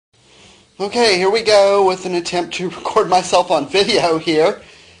Okay, here we go with an attempt to record myself on video here.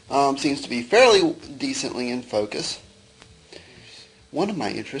 Seems to be fairly decently in focus. One of my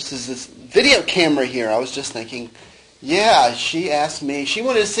interests is this video camera here. I was just thinking, yeah, she asked me, she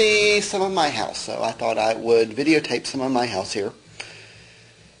wanted to see some of my house, so I thought I would videotape some of my house here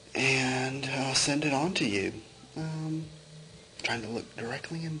and send it on to you. Trying to look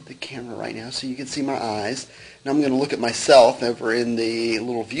directly into the camera right now so you can see my eyes. Now I'm going to look at myself over in the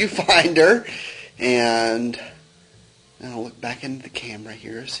little viewfinder, and I'll look back into the camera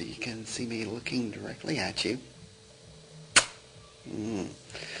here so you can see me looking directly at you.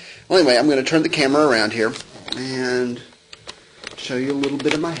 Well, anyway, I'm going to turn the camera around here and show you a little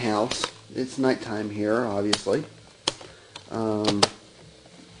bit of my house. It's nighttime here, obviously.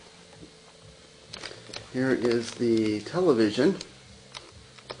 Here is the television.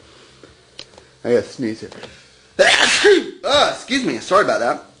 I got to sneeze here. Excuse me. Sorry about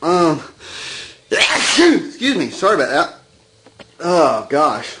that. Excuse me. Sorry about that. Oh,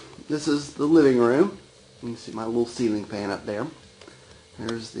 gosh. This is the living room. You can see my little ceiling fan up there.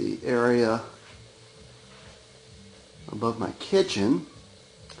 There's the area above my kitchen.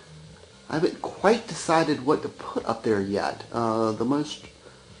 I haven't quite decided what to put up there yet. The most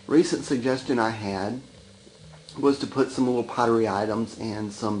recent suggestion I had was to put some little pottery items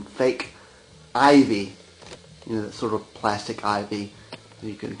and some fake ivy, you know, that sort of plastic ivy that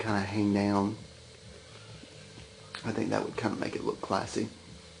you can kind of hang down. I think that would kind of make it look classy.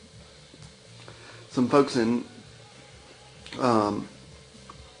 Some folks in other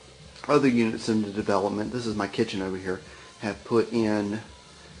units in the development, this is my kitchen over here, have put in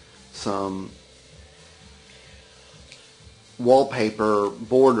some wallpaper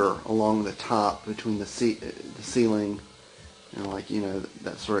border along the top between the ceiling and, like, you know,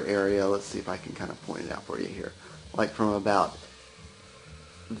 that sort of area. Let's see if I can kind of point it out for you here. Like from about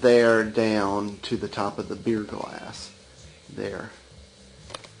there down to the top of the beer glass there.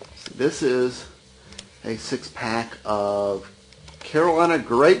 So this is a 6-pack of Carolina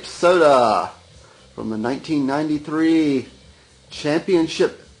grape soda from the 1993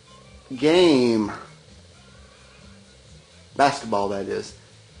 championship game. Basketball, that is.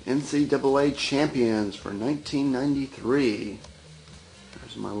 NCAA champions for 1993.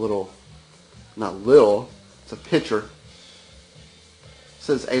 There's my little, not little, it's a picture. It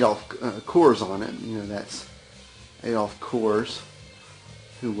says Adolf Coors on it. You know, that's Adolf Coors,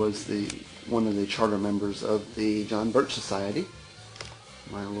 who was one of the charter members of the John Birch Society.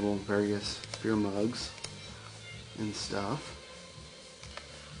 My little various beer mugs and stuff.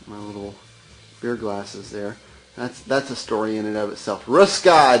 My little beer glasses there. That's a story in and of itself.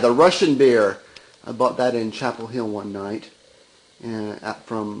 Ruski, the Russian beer. I bought that in Chapel Hill one night, and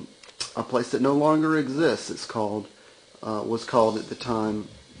from a place that no longer exists. It's called was called at the time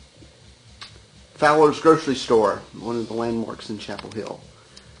Fowler's Grocery Store, one of the landmarks in Chapel Hill.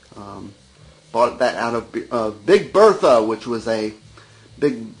 Bought that out of Big Bertha, which was a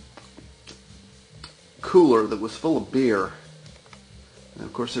big cooler that was full of beer. And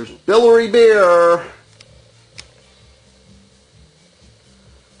of course, there's Billary beer.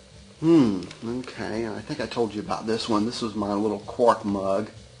 Okay, I think I told you about this one. This was my little cork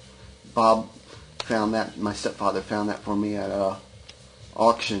mug. Bob found that, my stepfather found that for me at an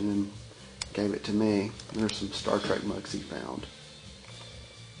auction and gave it to me. There's some Star Trek mugs he found.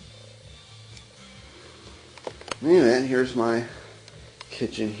 Anyway, here's my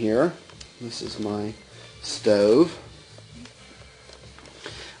kitchen here. This is my stove.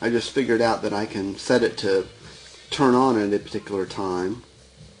 I just figured out that I can set it to turn on at a particular time.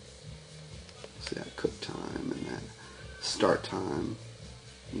 See that cook time and that start time.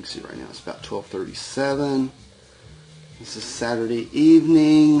 You can see right now it's about 12:37. This is Saturday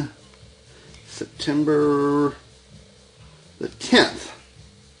evening, September the 10th.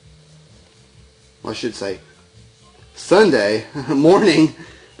 Well, I should say Sunday morning,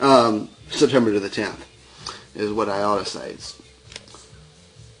 September the 10th is what I ought to say. It's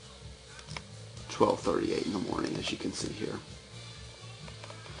 12:38 in the morning, as you can see here.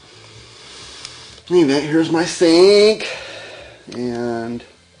 Anyway, here's my sink, and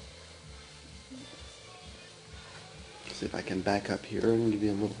see if I can back up here and give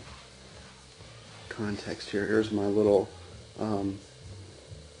you a little context here. Here's my little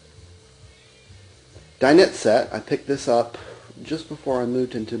dinette set. I picked this up just before I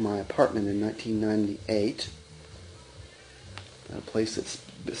moved into my apartment in 1998 at a place that's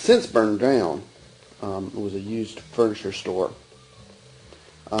since burned down. It was a used furniture store.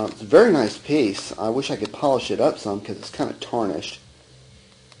 It's a very nice piece. I wish I could polish it up some because it's kind of tarnished,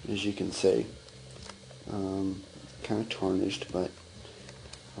 as you can see. Kind of tarnished, but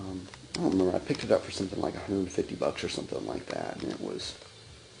I don't remember. I picked it up for something like $150 or something like that, and it was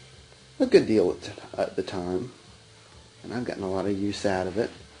a good deal at the time. And I've gotten a lot of use out of it.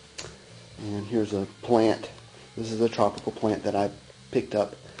 And here's a plant. This is a tropical plant that I picked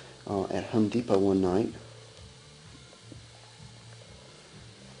up at Home Depot one night.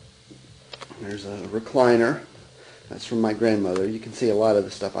 There's a recliner. That's from my grandmother. You can see a lot of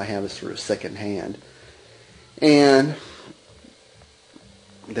the stuff I have is sort of second hand. And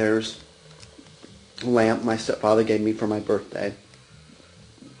there's a lamp my stepfather gave me for my birthday.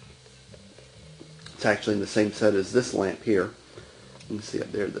 It's actually in the same set as this lamp here. You can see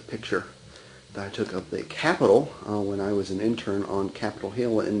up there the picture that I took of the Capitol when I was an intern on Capitol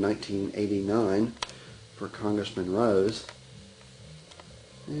Hill in 1989 for Congressman Rose.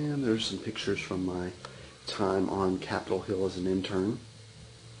 And there's some pictures from my time on Capitol Hill as an intern.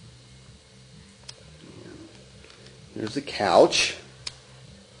 And there's a couch.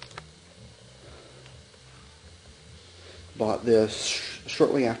 Bought this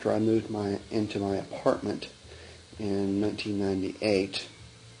shortly after I moved into my apartment in 1998.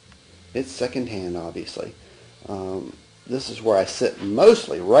 It's secondhand, obviously. This is where I sit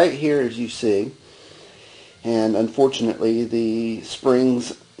mostly, right here as you see. And unfortunately, the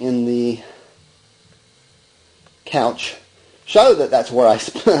springs in the couch show that that's where I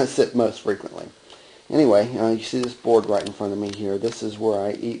sit most frequently. Anyway, you see this board right in front of me here. This is where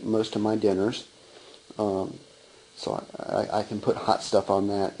I eat most of my dinners. So I can put hot stuff on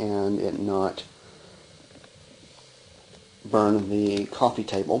that and it not burn the coffee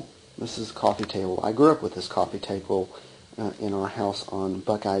table. This is a coffee table. I grew up with this coffee table in our house on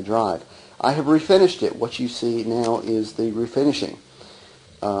Buckeye Drive. I have refinished it. What you see now is the refinishing.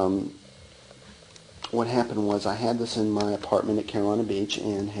 What happened was I had this in my apartment at Carolina Beach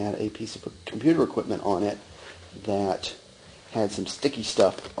and had a piece of computer equipment on it that had some sticky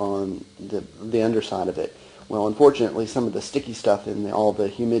stuff on the underside of it. Well, unfortunately, some of the sticky stuff and all the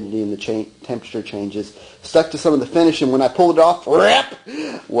humidity and the temperature changes stuck to some of the finish, and when I pulled it off, rip!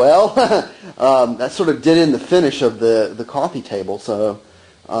 Well, that sort of did in the finish of the coffee table. So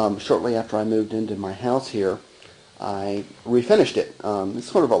shortly after I moved into my house here, I refinished it. It's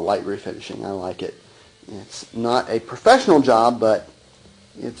sort of a light refinishing. I like it. It's not a professional job, but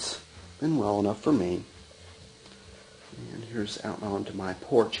it's been well enough for me. And here's out onto my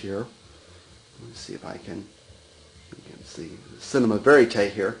porch here. Let's see if you can see the cinema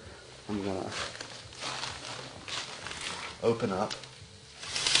verite here. I'm going to open up.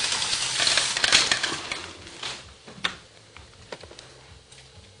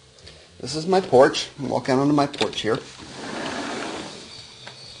 This is my porch. I'm walking onto my porch here.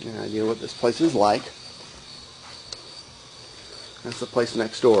 Get an idea what this place is like. That's the place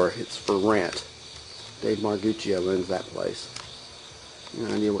next door. It's for rent. Dave Marguccio owns that place. Get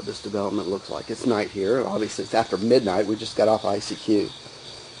an idea what this development looks like. It's night here. Obviously, it's after midnight. We just got off ICQ.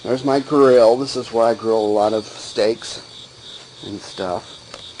 There's my grill. This is where I grill a lot of steaks and stuff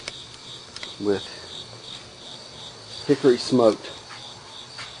with hickory smoked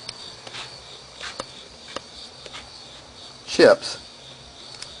chips.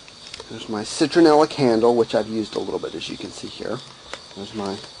 There's my citronella candle, which I've used a little bit, as you can see here. There's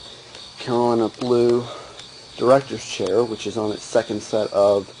my Carolina Blue director's chair, which is on its second set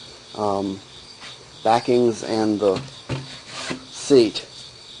of backings and the seat,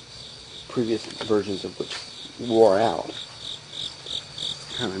 previous versions of which wore out.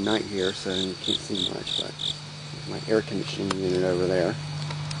 It's kind of night here, so you can't see much, but there's my air conditioning unit over there.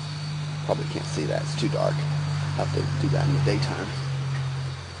 Probably can't see that, it's too dark. I'll have to do that in the daytime.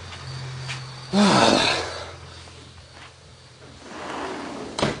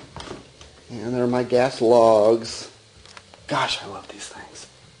 And there are my gas logs. Gosh, I love these things.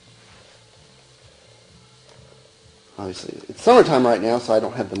 Obviously, it's summertime right now, so I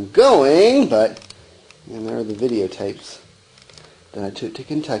don't have them going, but and there are the videotapes that I took to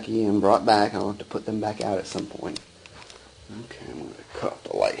Kentucky and brought back. I'll have to put them back out at some point. Okay, I'm going to cut off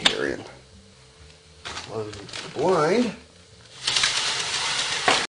the light here and close the blind.